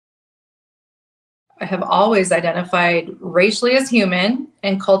have always identified racially as human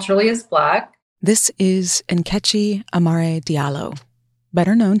and culturally as Black. This is Nkechi Amare Diallo,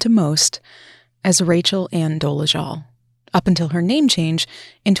 better known to most as Rachel Ann Dolezal, up until her name change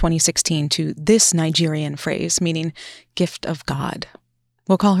in 2016 to this Nigerian phrase meaning gift of God.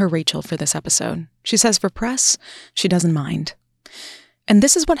 We'll call her Rachel for this episode. She says for press, she doesn't mind. And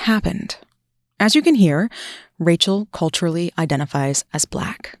this is what happened. As you can hear, Rachel culturally identifies as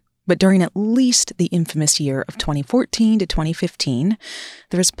Black. But during at least the infamous year of 2014 to 2015,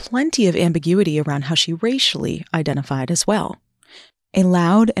 there is plenty of ambiguity around how she racially identified as well. A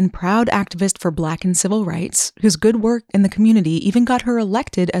loud and proud activist for Black and civil rights, whose good work in the community even got her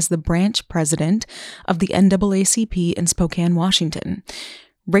elected as the branch president of the NAACP in Spokane, Washington,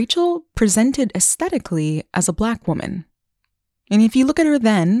 Rachel presented aesthetically as a Black woman. And if you look at her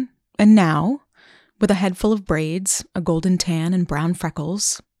then and now, with a head full of braids, a golden tan, and brown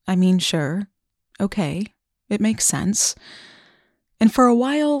freckles, I mean, sure, okay, it makes sense. And for a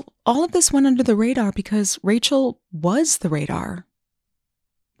while, all of this went under the radar because Rachel was the radar.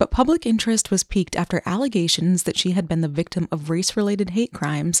 But public interest was piqued after allegations that she had been the victim of race-related hate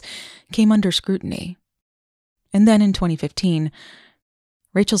crimes came under scrutiny. And then in 2015,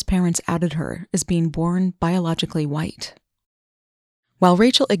 Rachel's parents outed her as being born biologically white. While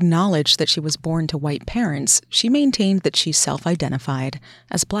Rachel acknowledged that she was born to white parents, she maintained that she self-identified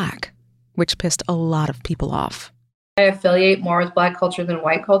as Black, which pissed a lot of people off. I affiliate more with Black culture than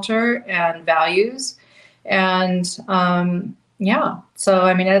white culture and values. And so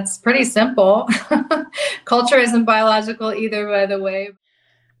I mean, it's pretty simple. Culture isn't biological either, by the way.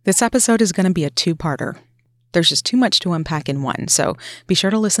 This episode is going to be a two-parter. There's just too much to unpack in one, so be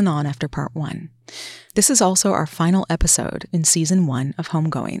sure to listen on after part 1. This is also our final episode in season 1 of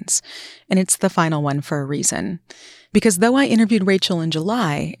Homegoings, and it's the final one for a reason. Because though I interviewed Rachel in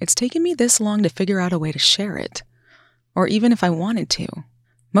July, it's taken me this long to figure out a way to share it. Or even if I wanted to.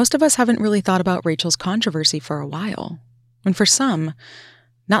 Most of us haven't really thought about Rachel's controversy for a while. And for some,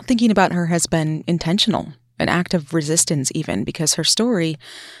 not thinking about her has been intentional, an act of resistance even, because her story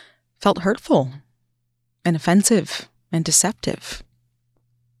felt hurtful and offensive and deceptive.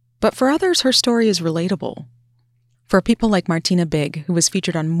 But for others, her story is relatable. For people like Martina Big, who was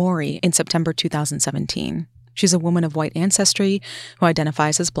featured on Maury in September 2017. She's a woman of white ancestry who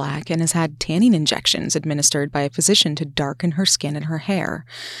identifies as Black and has had tanning injections administered by a physician to darken her skin and her hair.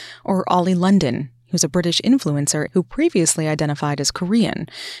 Or Ollie London, who's a British influencer who previously identified as Korean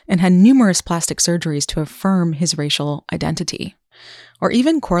and had numerous plastic surgeries to affirm his racial identity. Or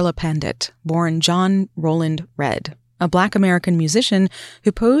even Korla Pandit, born John Roland Red, a Black American musician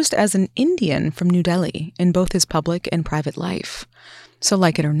who posed as an Indian from New Delhi in both his public and private life. So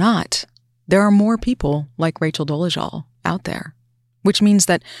like it or not, there are more people like Rachel Dolezal out there, which means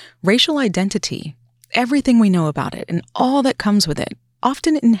that racial identity, everything we know about it and all that comes with it,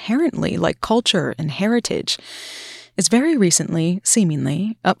 often inherently like culture and heritage, is very recently,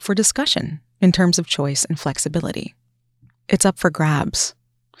 seemingly, up for discussion in terms of choice and flexibility. It's up for grabs.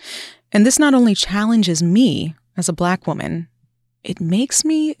 And this not only challenges me as a Black woman, it makes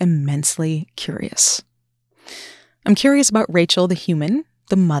me immensely curious. I'm curious about Rachel, the human,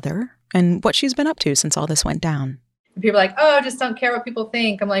 the mother, and what she's been up to since all this went down. People are like, oh, just don't care what people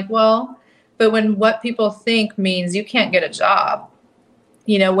think. I'm like, well, but when what people think means you can't get a job,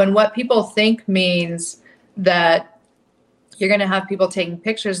 when what people think means that you're going to have people taking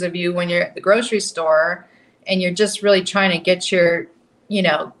pictures of you when you're at the grocery store and you're just really trying to get your,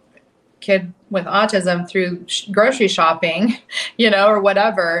 kid with autism through grocery shopping, or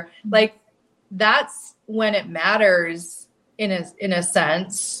whatever, like that's when it matters in a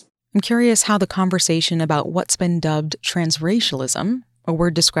sense. I'm curious how the conversation about what's been dubbed transracialism, a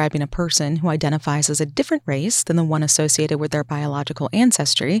word describing a person who identifies as a different race than the one associated with their biological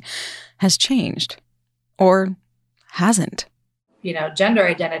ancestry, has changed. Or hasn't. Gender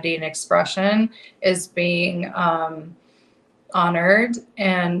identity and expression is being honored.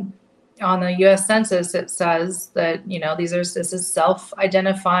 And on the U.S. Census, it says that, this is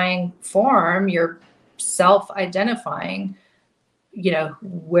self-identifying form. You're self-identifying,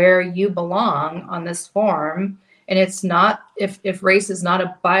 where you belong on this form. And it's not, if race is not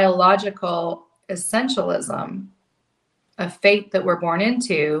a biological essentialism, a fate that we're born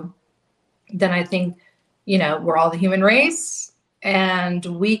into, then I think, we're all the human race, and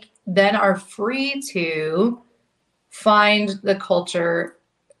we then are free to find the culture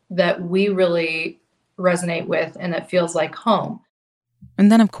that we really resonate with and that feels like home. And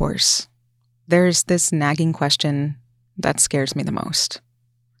then, of course, there's this nagging question that scares me the most.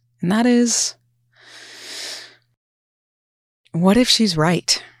 And that is, what if she's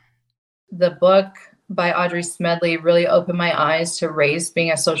right? The book by Audrey Smedley really opened my eyes to race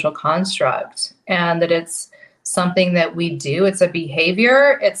being a social construct, and that it's something that we do. It's a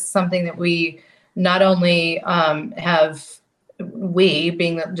behavior. It's something that we not only we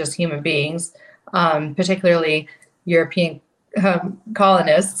being just human beings, particularly European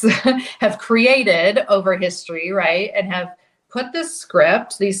colonists, have created over history, right? And have put this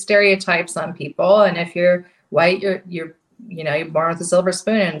script, these stereotypes on people. And if you're white, you're born with a silver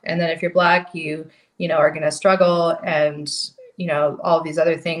spoon. And then if you're Black, you are going to struggle, and, all of these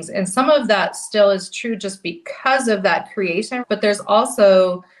other things. And some of that still is true just because of that creation. But there's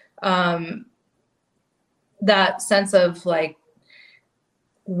also that sense of like,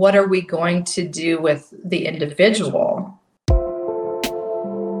 what are we going to do with the individual?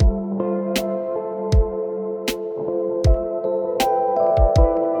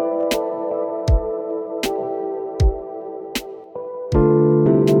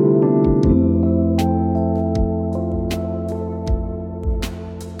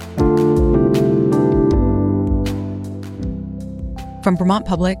 From Vermont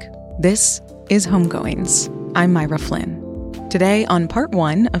Public, this is Homegoings. I'm Myra Flynn. Today, on part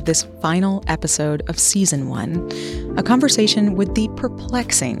 1 of this final episode of season 1, a conversation with the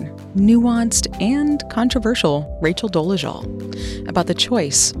perplexing, nuanced, and controversial Rachel Dolezal about the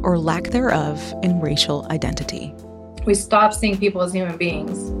choice or lack thereof in racial identity. We stop seeing people as human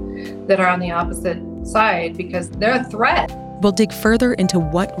beings that are on the opposite side because they're a threat. We'll dig further into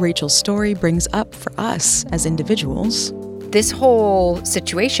what Rachel's story brings up for us as individuals. This whole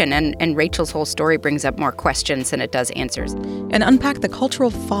situation and Rachel's whole story brings up more questions than it does answers. And unpack the cultural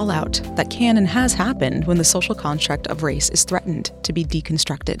fallout that can and has happened when the social construct of race is threatened to be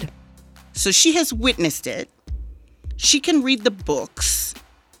deconstructed. So she has witnessed it. She can read the books,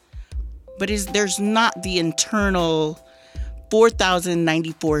 but there's not the internal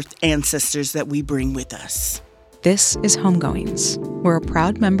 4,094th ancestors that we bring with us. This is Homegoings. We're a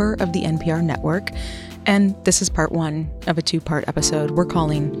proud member of the NPR network, and this is part 1 of a 2-part episode we're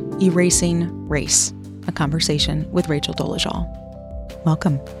calling eRACEing Race, a conversation with Rachel Dolezal.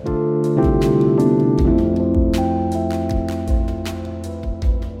 Welcome.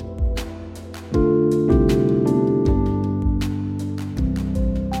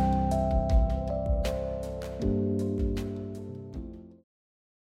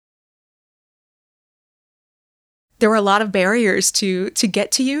 There were a lot of barriers to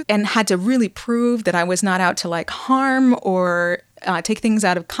get to you, and had to really prove that I was not out to like harm or take things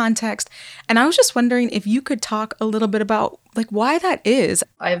out of context. And I was just wondering if you could talk a little bit about like why that is.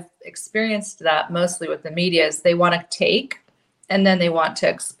 I've experienced that mostly with the media is they want to take and then they want to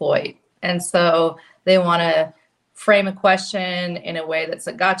exploit. And so they want to frame a question in a way that's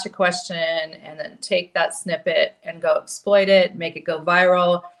a gotcha question and then take that snippet and go exploit it, make it go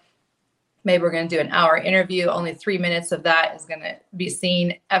viral. Maybe we're going to do an hour interview. Only 3 minutes of that is going to be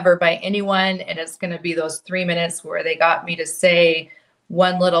seen ever by anyone. And it's going to be those 3 minutes where they got me to say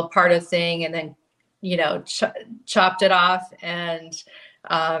one little part of thing and then, chopped it off. And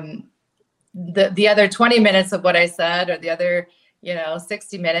the other 20 minutes of what I said, or the other,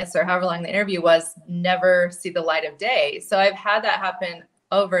 60 minutes or however long the interview was, never see the light of day. So I've had that happen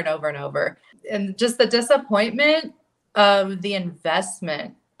over and over and over. And just the disappointment of the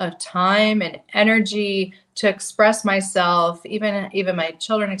investment of time and energy to express myself, even my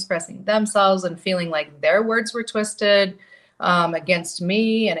children expressing themselves and feeling like their words were twisted against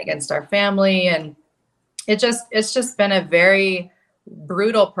me and against our family. And it's just been a very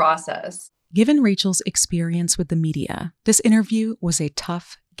brutal process. Given Rachel's experience with the media, this interview was a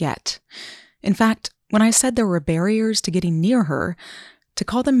tough get. In fact, when I said there were barriers to getting near her, to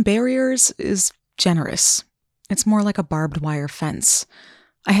call them barriers is generous. It's more like a barbed wire fence.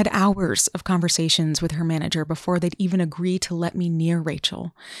 I had hours of conversations with her manager before they'd even agree to let me near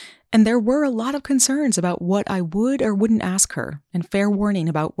Rachel. And there were a lot of concerns about what I would or wouldn't ask her, and fair warning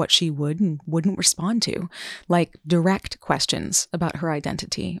about what she would and wouldn't respond to, like direct questions about her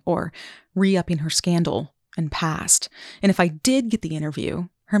identity or re-upping her scandal and past. And if I did get the interview,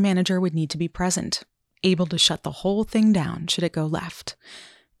 her manager would need to be present, able to shut the whole thing down should it go left.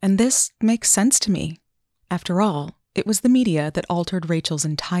 And this makes sense to me. After all, it was the media that altered Rachel's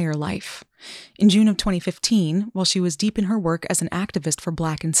entire life. In June of 2015, while she was deep in her work as an activist for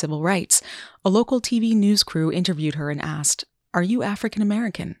Black and civil rights, a local TV news crew interviewed her and asked, "Are you African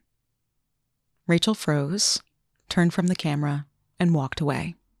American?" Rachel froze, turned from the camera, and walked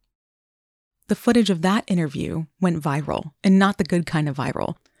away. The footage of that interview went viral, and not the good kind of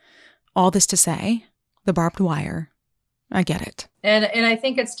viral. All this to say, the barbed wire, I get it. And I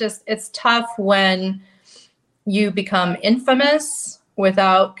think it's tough when you become infamous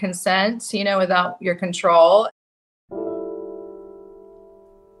without consent, without your control.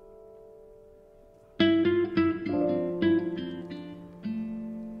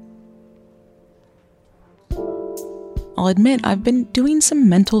 I'll admit I've been doing some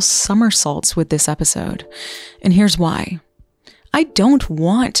mental somersaults with this episode, and here's why. I don't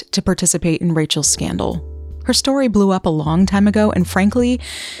want to participate in Rachel's scandal. Her story blew up a long time ago, and frankly,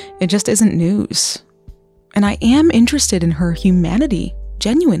 it just isn't news. And I am interested in her humanity,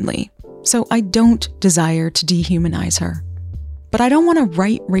 genuinely, so I don't desire to dehumanize her. But I don't want to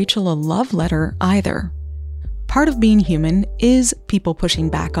write Rachel a love letter either. Part of being human is people pushing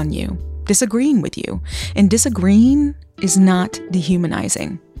back on you, disagreeing with you, and disagreeing is not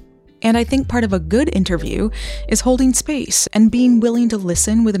dehumanizing. And I think part of a good interview is holding space and being willing to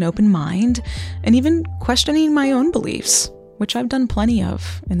listen with an open mind and even questioning my own beliefs, which I've done plenty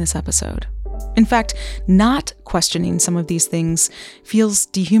of in this episode. In fact, not questioning some of these things feels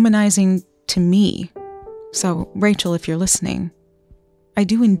dehumanizing to me. So, Rachel, if you're listening, I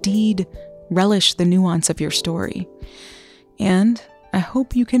do indeed relish the nuance of your story. And I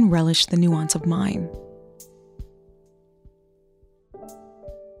hope you can relish the nuance of mine.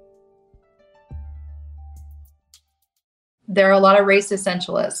 There are a lot of race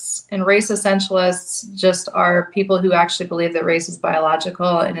essentialists, and race essentialists just are people who actually believe that race is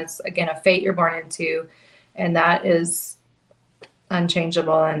biological, and it's, again, a fate you're born into, and that is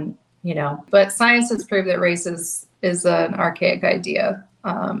unchangeable. And, but science has proved that race is an archaic idea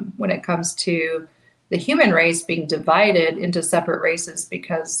when it comes to the human race being divided into separate races,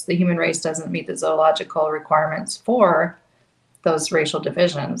 because the human race doesn't meet the zoological requirements for those racial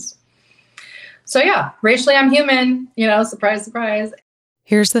divisions. So yeah, racially I'm human, surprise, surprise.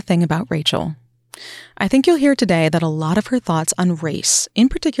 Here's the thing about Rachel. I think you'll hear today that a lot of her thoughts on race, in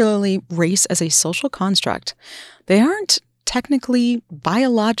particularly race as a social construct, they aren't technically,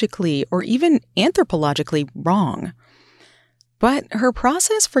 biologically, or even anthropologically wrong. But her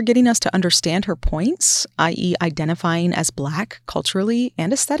process for getting us to understand her points, i.e. identifying as Black culturally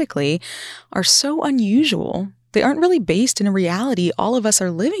and aesthetically, are so unusual, they aren't really based in a reality all of us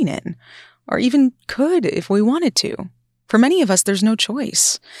are living in, or even could if we wanted to. For many of us, there's no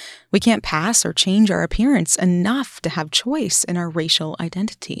choice. We can't pass or change our appearance enough to have choice in our racial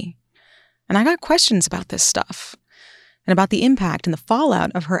identity. And I got questions about this stuff, and about the impact and the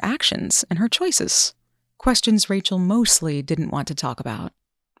fallout of her actions and her choices. Questions Rachel mostly didn't want to talk about,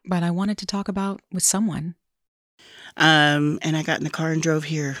 but I wanted to talk about with someone. And I got in the car and drove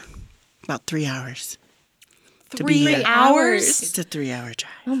here about 3 hours. 3 hours? It's a 3-hour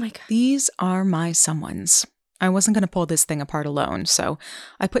drive. Oh my God. These are my someones. I wasn't going to pull this thing apart alone, so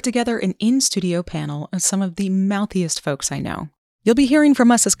I put together an in-studio panel of some of the mouthiest folks I know. You'll be hearing from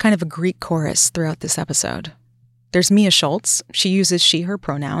us as kind of a Greek chorus throughout this episode. There's Mia Schultz. She uses she, her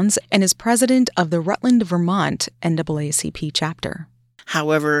pronouns and is president of the Rutland, Vermont NAACP chapter.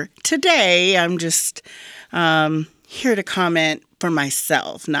 However, today I'm just here to comment for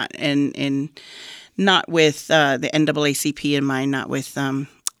myself, not with the NAACP in mind, not with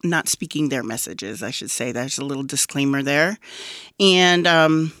not speaking their messages, I should say. There's a little disclaimer there. And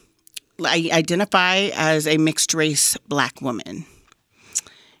I identify as a mixed-race Black woman.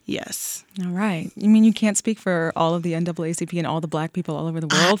 Yes. All right. You mean you can't speak for all of the NAACP and all the Black people all over the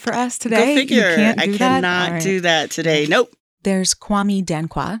world for us today? Go figure. You can't do I cannot do that today. Nope. There's Kwame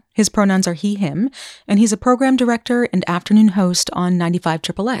Dankwa. His pronouns are he, him, and he's a program director and afternoon host on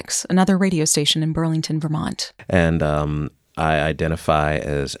 95XXX, another radio station in Burlington, Vermont. And I identify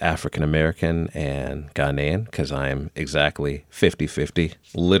as African American and Ghanaian because I'm exactly 50-50,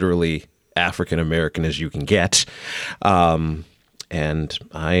 literally African American as you can get. And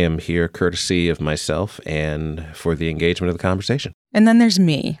I am here courtesy of myself and for the engagement of the conversation. And then there's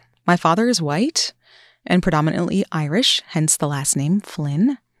me. My father is white and predominantly Irish, hence the last name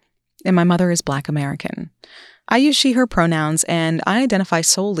Flynn. And my mother is Black American. I use she, her pronouns, and I identify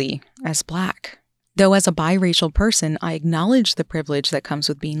solely as Black. Though as a biracial person, I acknowledge the privilege that comes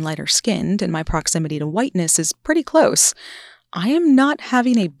with being lighter skinned, and my proximity to whiteness is pretty close. I am not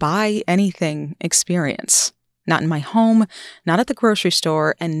having a buy anything experience. Not in my home, not at the grocery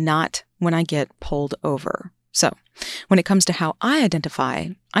store, and not when I get pulled over. So, when it comes to how I identify,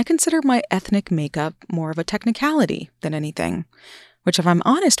 I consider my ethnic makeup more of a technicality than anything, which, if I'm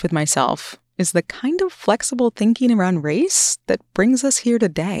honest with myself, is the kind of flexible thinking around race that brings us here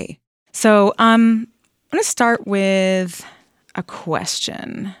today. So, I'm going to start with a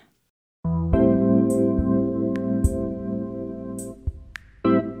question.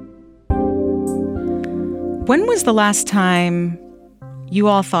 When was the last time you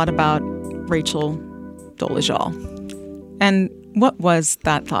all thought about Rachel Dolezal? And What was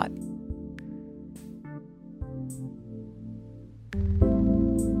that thought?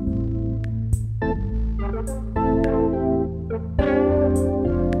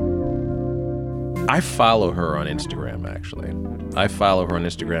 I follow her on Instagram, actually. I follow her on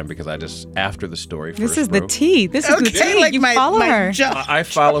Instagram because after the story first This is broke, the tea. This is the tea. Like you my follow her. job. I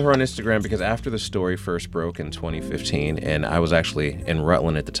follow her on Instagram because after the story first broke in 2015, and I was actually in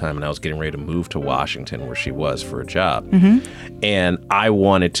Rutland at the time, and I was getting ready to move to Washington where she was for a job. And I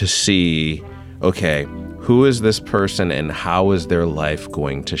wanted to see, okay, who is this person and how is their life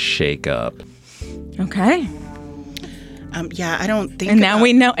going to shake up? Okay. Yeah, I don't think. And now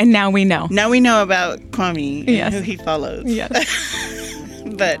we know. Now we know about Kwame and who he follows. Yes.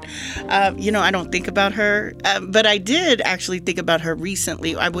 But, I don't think about her. But I did actually think about her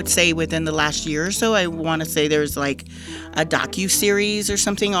recently. I would say within the last year or so. I want to say there's like a docu-series or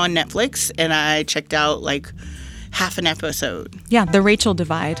something on Netflix. And I checked out like half an episode. Yeah, the Rachel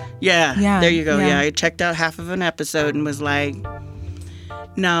divide. Yeah, there you go. Yeah. Yeah, I checked out half of an episode and was like,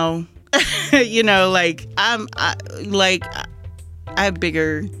 no. I have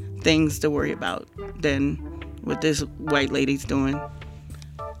bigger things to worry about than what this white lady's doing. Woo!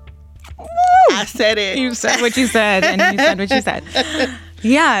 I said it. You said what you said, and you said what you said.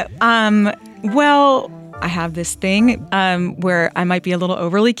 Yeah. Well, I have this thing where I might be a little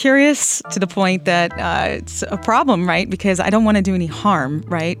overly curious to the point that it's a problem, right? Because I don't want to do any harm,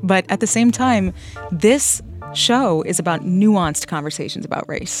 right? But at the same time, this show is about nuanced conversations about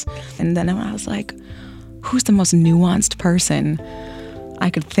race. And then I was like, who's the most nuanced person I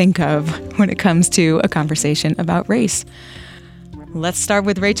could think of when it comes to a conversation about race? Let's start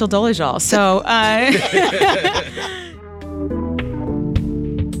with Rachel Dolezal. So, I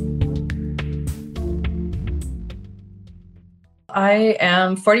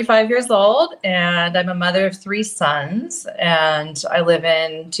am 45 years old, and I'm a mother of 3 sons, and I live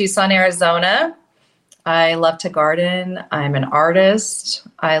in Tucson, Arizona. I love to garden. I'm an artist.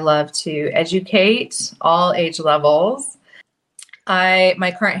 I love to educate all age levels.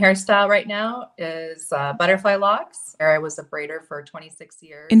 My current hairstyle right now is butterfly locks. I was a braider for 26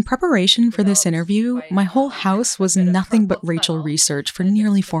 years. in preparation for this interview, my whole house was nothing but Rachel research for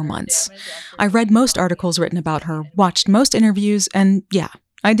nearly 4 months. I read most articles written about her, watched most interviews, and yeah,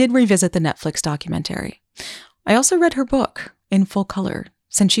 I did revisit the Netflix documentary. I also read her book in full color,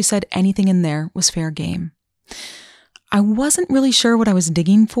 since she said anything in there was fair game. I wasn't really sure what I was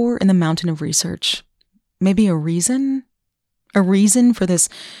digging for in the mountain of research. Maybe a reason? A reason for this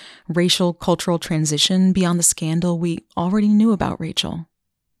racial cultural transition beyond the scandal we already knew about Rachel.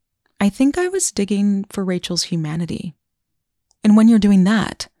 I think I was digging for Rachel's humanity. And when you're doing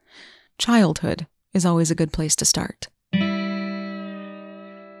that, childhood is always a good place to start.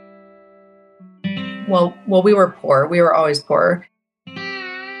 Well, we were poor. We were always poor.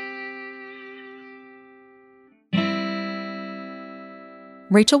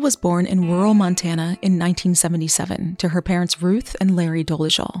 Rachel was born in rural Montana in 1977 to her parents Ruth and Larry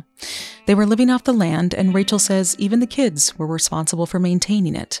Dolezal. They were living off the land, and Rachel says even the kids were responsible for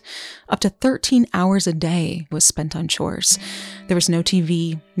maintaining it. Up to 13 hours a day was spent on chores. There was no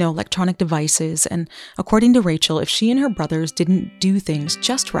TV, no electronic devices, and according to Rachel, if she and her brothers didn't do things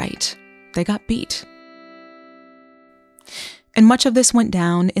just right, they got beat. And much of this went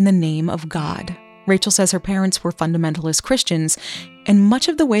down in the name of God. Rachel says her parents were fundamentalist Christians, and much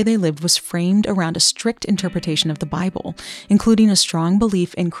of the way they lived was framed around a strict interpretation of the Bible, including a strong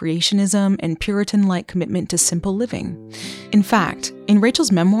belief in creationism and Puritan-like commitment to simple living. In fact, in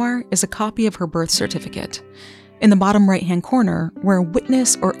Rachel's memoir is a copy of her birth certificate. In the bottom right-hand corner, where a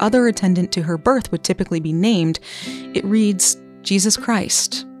witness or other attendant to her birth would typically be named, it reads, Jesus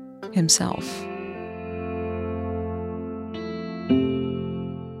Christ himself.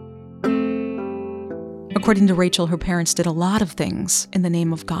 According to Rachel, her parents did a lot of things in the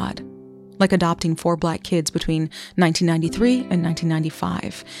name of God, like adopting 4 black kids between 1993 and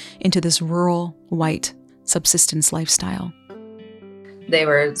 1995 into this rural, white subsistence lifestyle. They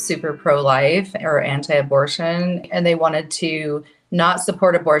were super pro-life or anti-abortion, and they wanted to not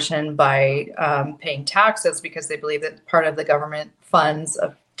support abortion by paying taxes because they believed that part of the government funds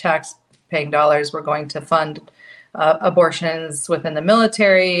of tax-paying dollars were going to fund abortions within the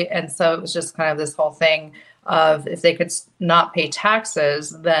military. And so it was just kind of this whole thing of if they could not pay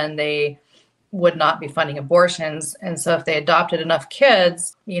taxes, then they would not be funding abortions. And so if they adopted enough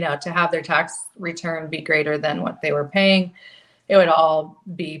kids, to have their tax return be greater than what they were paying, it would all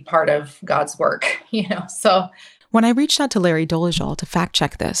be part of God's work, So when I reached out to Larry Dolezal to fact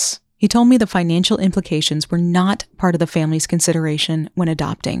check this, he told me the financial implications were not part of the family's consideration when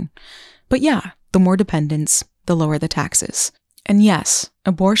adopting. But yeah, the more dependents, the lower the taxes. And yes,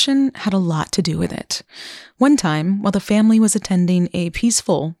 abortion had a lot to do with it. One time, while the family was attending a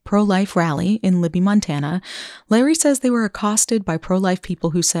peaceful pro-life rally in Libby, Montana, Larry says they were accosted by pro-life people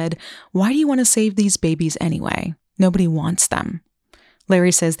who said, "Why do you want to save these babies anyway? Nobody wants them."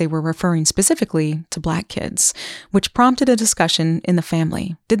 Larry says they were referring specifically to Black kids, which prompted a discussion in the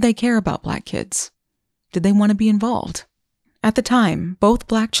family. Did they care about Black kids? Did they want to be involved? At the time, both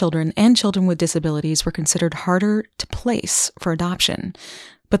Black children and children with disabilities were considered harder to place for adoption,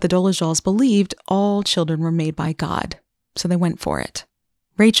 but the Dolezals believed all children were made by God, so they went for it.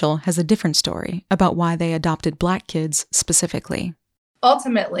 Rachel has a different story about why they adopted Black kids specifically.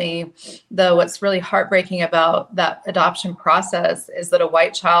 Ultimately, though, what's really heartbreaking about that adoption process is that a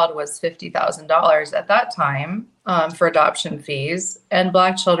white child was $50,000 at that time for adoption fees, and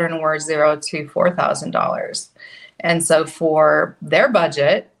Black children were $0 to $4,000. And so for their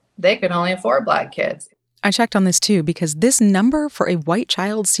budget, they could only afford Black kids. I checked on this too because this number for a white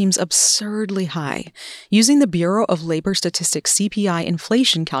child seems absurdly high. Using the Bureau of Labor Statistics CPI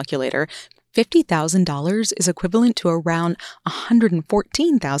inflation calculator, $50,000 is equivalent to around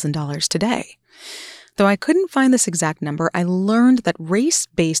 $114,000 today. Though I couldn't find this exact number, I learned that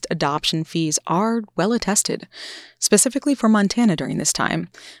race-based adoption fees are well attested. Specifically for Montana during this time,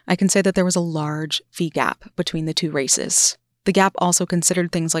 I can say that there was a large fee gap between the two races. The gap also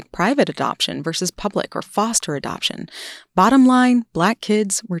considered things like private adoption versus public or foster adoption. Bottom line, Black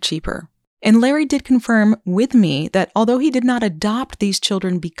kids were cheaper. And Larry did confirm with me that although he did not adopt these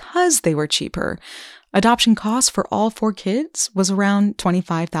children because they were cheaper, adoption costs for all 4 kids was around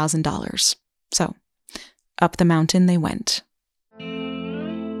 $25,000. So, up the mountain they went.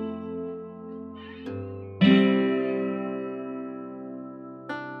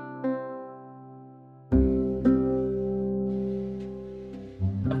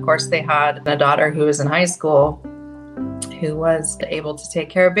 Of course, they had a daughter who was in high school who was able to take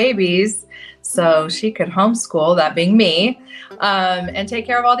care of babies, so she could homeschool, that being me, and take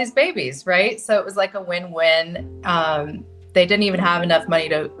care of all these babies, right? So it was like a win-win. They didn't even have enough money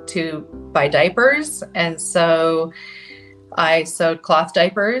to buy diapers, and so I sewed cloth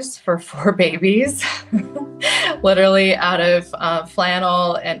diapers for 4 babies, literally out of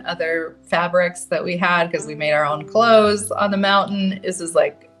flannel and other fabrics that we had because we made our own clothes on the mountain. This is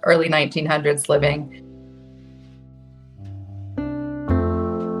like early 1900s living.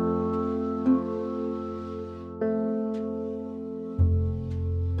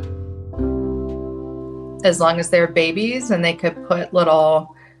 As long as they're babies, and they could put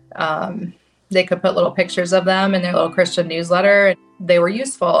little pictures of them in their little Christian newsletter. They were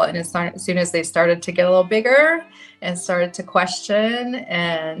useful. And as soon as they started to get a little bigger and started to question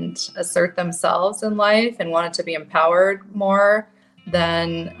and assert themselves in life and wanted to be empowered more,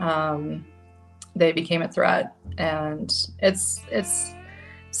 then they became a threat. And it's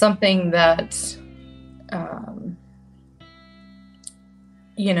something that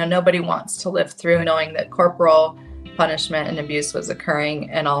nobody wants to live through, knowing that corporal punishment and abuse was occurring,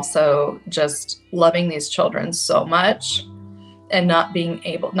 and also just loving these children so much and not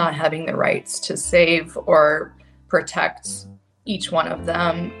having the rights to save or protect each one of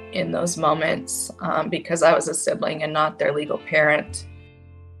them in those moments because I was a sibling and not their legal parent.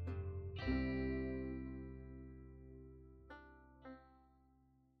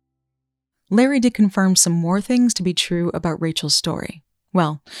 Larry did confirm some more things to be true about Rachel's story.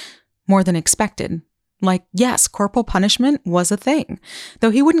 Well, more than expected. Like, yes, corporal punishment was a thing, though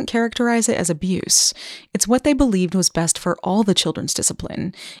he wouldn't characterize it as abuse. It's what they believed was best for all the children's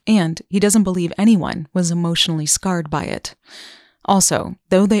discipline, and he doesn't believe anyone was emotionally scarred by it. Also,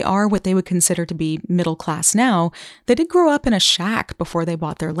 though they are what they would consider to be middle class now, they did grow up in a shack before they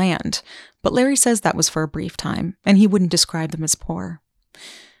bought their land. But Larry says that was for a brief time, and he wouldn't describe them as poor.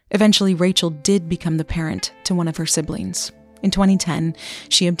 Eventually, Rachel did become the parent to one of her siblings. In 2010,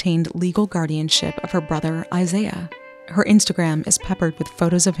 she obtained legal guardianship of her brother, Isaiah. Her Instagram is peppered with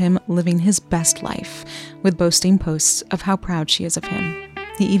photos of him living his best life, with boasting posts of how proud she is of him.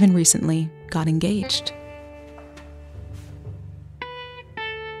 He even recently got engaged.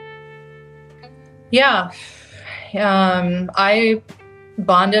 Yeah. I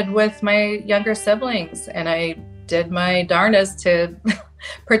bonded with my younger siblings, and I did my darndest to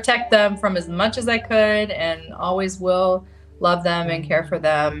protect them from as much as I could, and always will love them and care for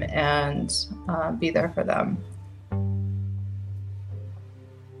them and be there for them.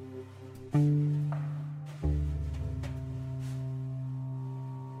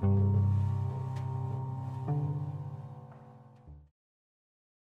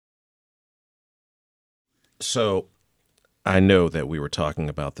 So I know that we were talking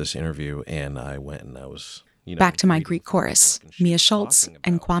about this interview, and I went and I was Back to my Greek chorus, Mia Schultz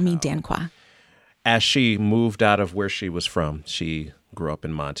and Kwame Dankwa. As she moved out of where she was from, she grew up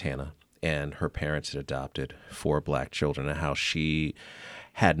in Montana, and her parents had adopted 4 black children, and how she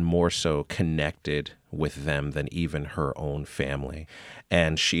had more so connected with them than even her own family.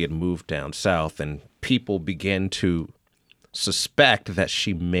 And she had moved down south, and people began to suspect that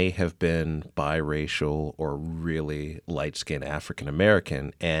she may have been biracial or really light-skinned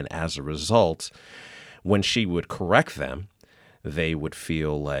African-American. And as a result, when she would correct them, they would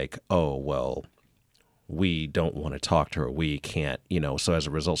feel like, oh, well, we don't want to talk to her. We can't, So as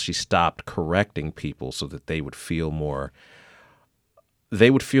a result, she stopped correcting people so that they would feel more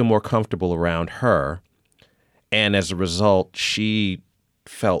comfortable around her. And as a result, she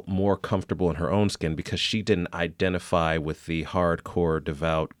felt more comfortable in her own skin because she didn't identify with the hardcore,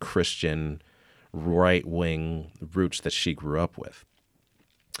 devout Christian, right-wing roots that she grew up with.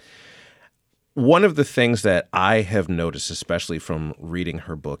 One of the things that I have noticed, especially from reading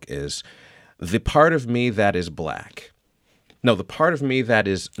her book, is the part of me that is black. No, the part of me that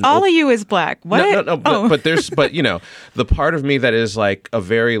is... All of you is black. What? No, but the part of me that is like a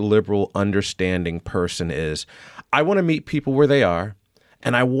very liberal, understanding person is, I want to meet people where they are,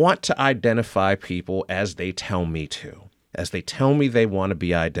 and I want to identify people as they tell me to, as they tell me they want to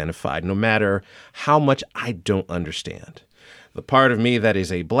be identified, no matter how much I don't understand. The part of me that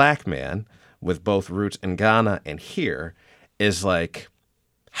is a black man with both roots in Ghana and here is like,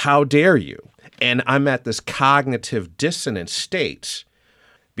 how dare you? And I'm at this cognitive dissonance state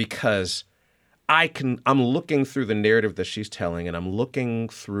because I'm looking through the narrative that she's telling, and I'm looking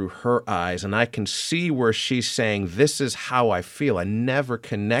through her eyes, and I can see where she's saying, this is how I feel. I never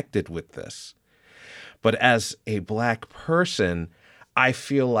connected with this. But as a black person, I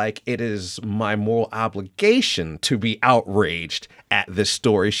feel like it is my moral obligation to be outraged at this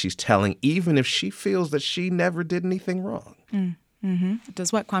story she's telling, even if she feels that she never did anything wrong. Mm-hmm.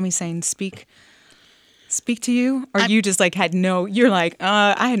 Does what Kwame's saying speak to you? Or you just like you're like,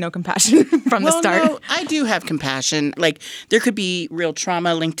 I had no compassion from the start. No, I do have compassion. Like, there could be real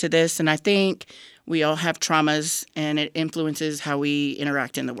trauma linked to this, and I think we all have traumas, and it influences how we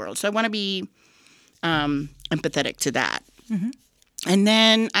interact in the world. So I want to be empathetic to that. Mm-hmm. And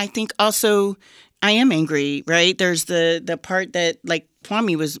then I think also I am angry, right? There's the part that, like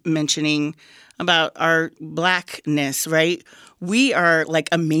Kwame was mentioning about our blackness, right? We are like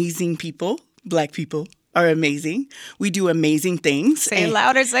amazing people. Black people are amazing. We do amazing things. Say it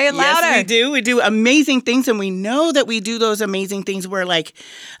louder, say it louder. Yes, we do. We do amazing things, and we know that we do those amazing things. We're like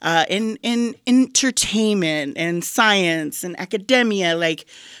in entertainment and science and academia, like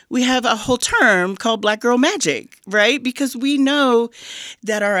we have a whole term called Black Girl Magic, right? Because we know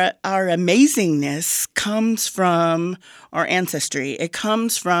that our amazingness comes from our ancestry. It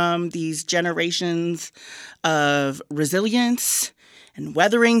comes from these generations of resilience and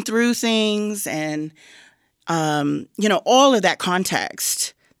weathering through things and, all of that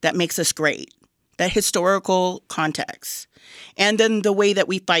context that makes us great, that historical context. And then the way that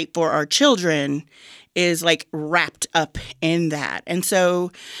we fight for our children is like wrapped up in that. And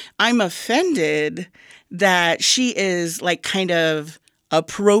so I'm offended that she is like kind of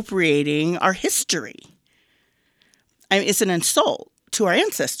appropriating our history. I mean, it's an insult to our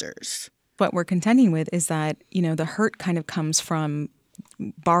ancestors. What we're contending with is that, the hurt kind of comes from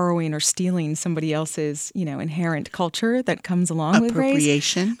borrowing or stealing somebody else's, inherent culture that comes along with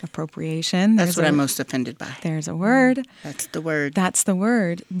race. Appropriation. That's what I'm most offended by. There's a word. That's the word. That's the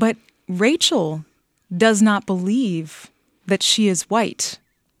word. But Rachel does not believe that she is white.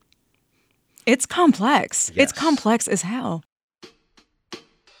 It's complex. Yes. It's complex as hell.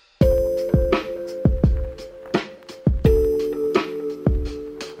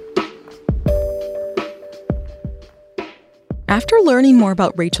 After learning more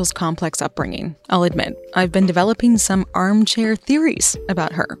about Rachel's complex upbringing, I'll admit, I've been developing some armchair theories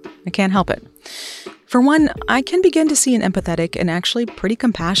about her. I can't help it. For one, I can begin to see an empathetic and actually pretty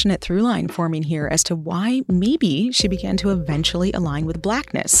compassionate through line forming here as to why maybe she began to eventually align with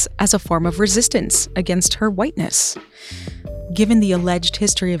blackness as a form of resistance against her whiteness. Given the alleged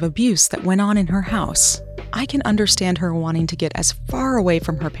history of abuse that went on in her house, I can understand her wanting to get as far away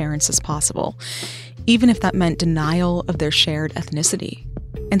from her parents as possible, even if that meant denial of their shared ethnicity.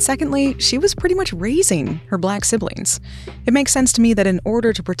 And secondly, she was pretty much raising her black siblings. It makes sense to me that in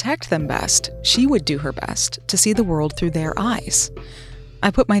order to protect them best, she would do her best to see the world through their eyes.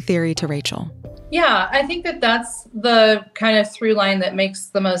 I put my theory to Rachel. Yeah, I think that that's the kind of through line that makes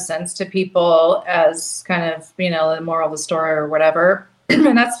the most sense to people as kind of, the moral of the story or whatever.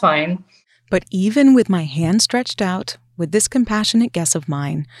 And that's fine. But even with my hand stretched out, with this compassionate guess of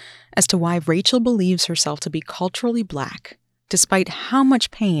mine, as to why Rachel believes herself to be culturally Black, despite how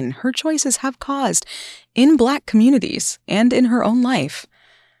much pain her choices have caused in Black communities and in her own life.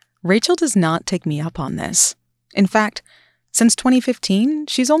 Rachel does not take me up on this. In fact, since 2015,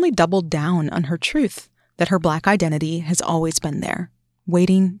 she's only doubled down on her truth that her Black identity has always been there,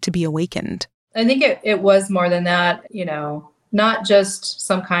 waiting to be awakened. I think it was more than that, not just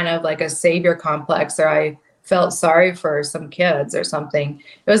some kind of like a savior complex, or I felt sorry for some kids or something.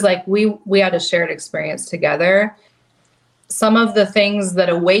 It was like we had a shared experience together. Some of the things that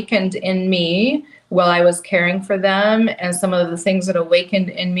awakened in me while I was caring for them, and some of the things that awakened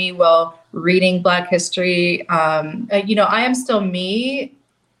in me while reading Black history, I am still me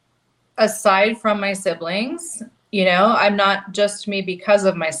aside from my siblings. I'm not just me because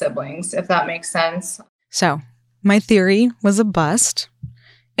of my siblings, if that makes sense. So, my theory was a bust,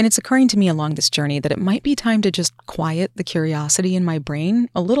 and it's occurring to me along this journey that it might be time to just quiet the curiosity in my brain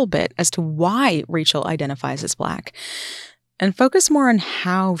a little bit as to why Rachel identifies as Black, and focus more on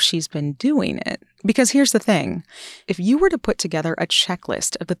how she's been doing it. Because here's the thing. If you were to put together a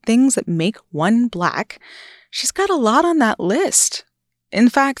checklist of the things that make one Black, she's got a lot on that list. In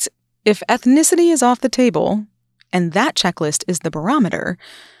fact, if ethnicity is off the table, and that checklist is the barometer,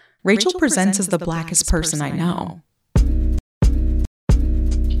 Rachel presents as the Blackest person I know.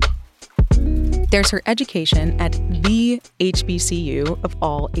 There's her education at the HBCU of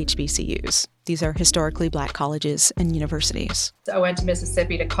all HBCUs. These are historically Black colleges and universities. I went to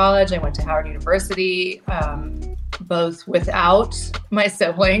Mississippi to college. I went to Howard University, both without my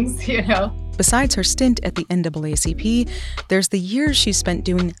siblings, Besides her stint at the NAACP, there's the years she's spent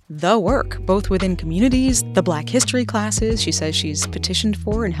doing the work, both within communities, the Black history classes she says she's petitioned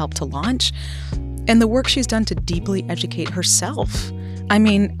for and helped to launch, and the work she's done to deeply educate herself. I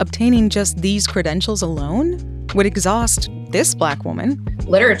mean, obtaining just these credentials alone would exhaust this Black woman.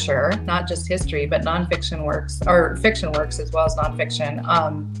 Literature, not just history, but nonfiction works, or fiction works as well as nonfiction.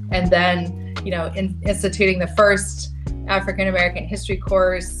 And then, instituting the first African-American history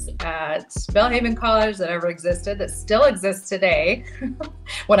course at Belhaven College that ever existed, that still exists today,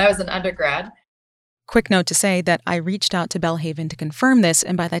 when I was an undergrad. Quick note to say that I reached out to Belhaven to confirm this,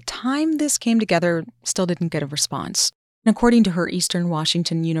 and by the time this came together, still didn't get a response. And according to her Eastern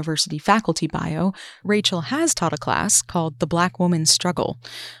Washington University faculty bio, Rachel has taught a class called The Black Woman's Struggle,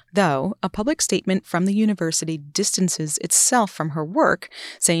 though a public statement from the university distances itself from her work,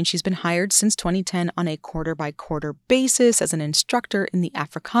 saying she's been hired since 2010 on a quarter-by-quarter basis as an instructor in the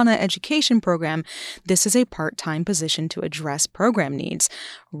Africana education program. This is a part-time position to address program needs.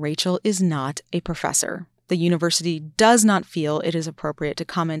 Rachel is not a professor. The university does not feel it is appropriate to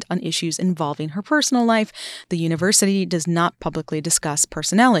comment on issues involving her personal life. The university does not publicly discuss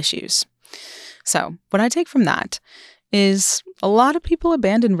personnel issues. So, what I take from that is a lot of people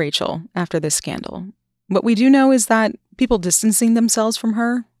abandoned Rachel after this scandal. What we do know is that people distancing themselves from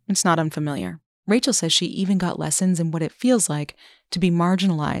her, it's not unfamiliar. Rachel says she even got lessons in what it feels like to be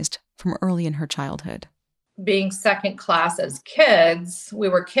marginalized from early in her childhood. Being second class as kids, we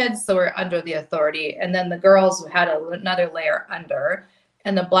were kids, so we're under the authority. And then the girls had another layer under.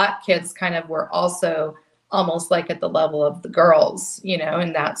 And the Black kids kind of were also almost like at the level of the girls,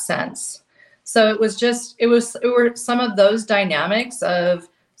 in that sense. So it were some of those dynamics of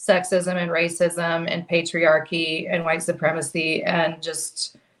sexism and racism and patriarchy and white supremacy and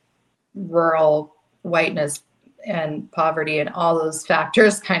just rural whiteness and poverty and all those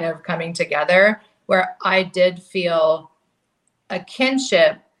factors kind of coming together, where I did feel a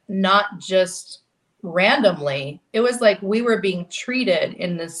kinship, not just randomly. It was like we were being treated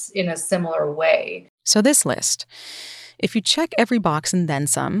in a similar way. So this list, if you check every box and then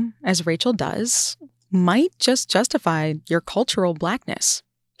some, as Rachel does, might just justify your cultural Blackness.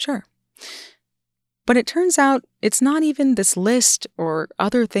 Sure. But it turns out it's not even this list or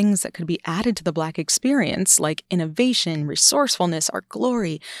other things that could be added to the Black experience, like innovation, resourcefulness, our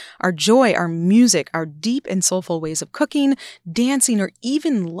glory, our joy, our music, our deep and soulful ways of cooking, dancing, or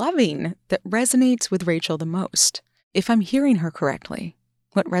even loving that resonates with Rachel the most. If I'm hearing her correctly,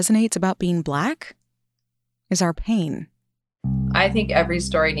 what resonates about being Black is our pain. I think every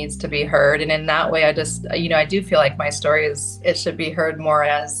story needs to be heard. And in that way, I do feel like my story it should be heard more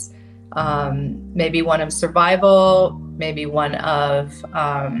as maybe one of survival, maybe one of,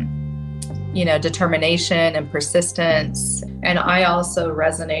 determination and persistence. And I also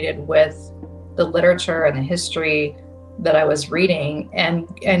resonated with the literature and the history that I was reading and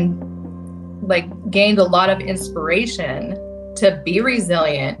gained a lot of inspiration to be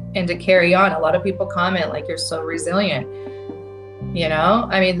resilient and to carry on. A lot of people comment like, you're so resilient.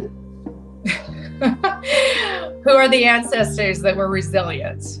 I mean, who are the ancestors that were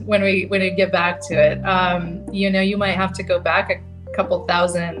resilient when we get back to it. You might have to go back a couple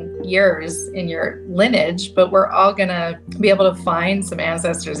thousand years in your lineage, but we're all going to be able to find some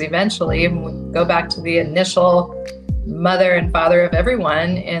ancestors eventually, and we'll go back to the initial mother and father of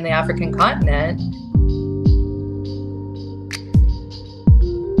everyone in the African continent.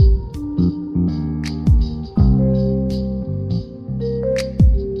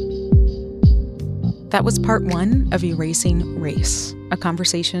 That was part 1 of eRACEing Race, a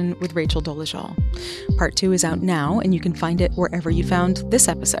conversation with Rachel Dolezal. Part 2 is out now, and you can find it wherever you found this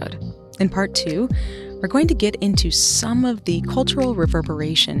episode. In part 2, we're going to get into some of the cultural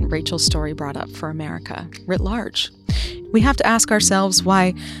reverberation Rachel's story brought up for America writ large. We have to ask ourselves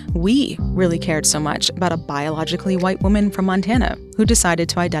why we really cared so much about a biologically white woman from Montana who decided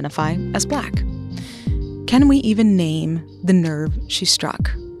to identify as Black. Can we even name the nerve she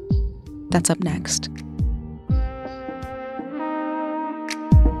struck? That's up next.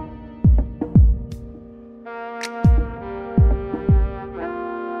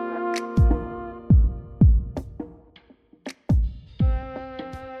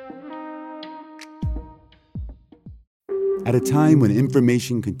 At a time when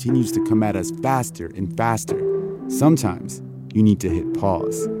information continues to come at us faster and faster, sometimes you need to hit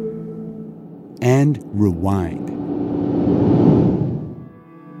pause and rewind.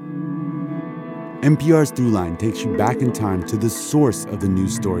 NPR's Throughline takes you back in time to the source of the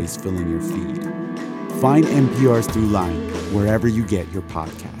news stories filling your feed. Find NPR's Throughline wherever you get your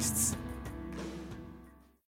podcasts.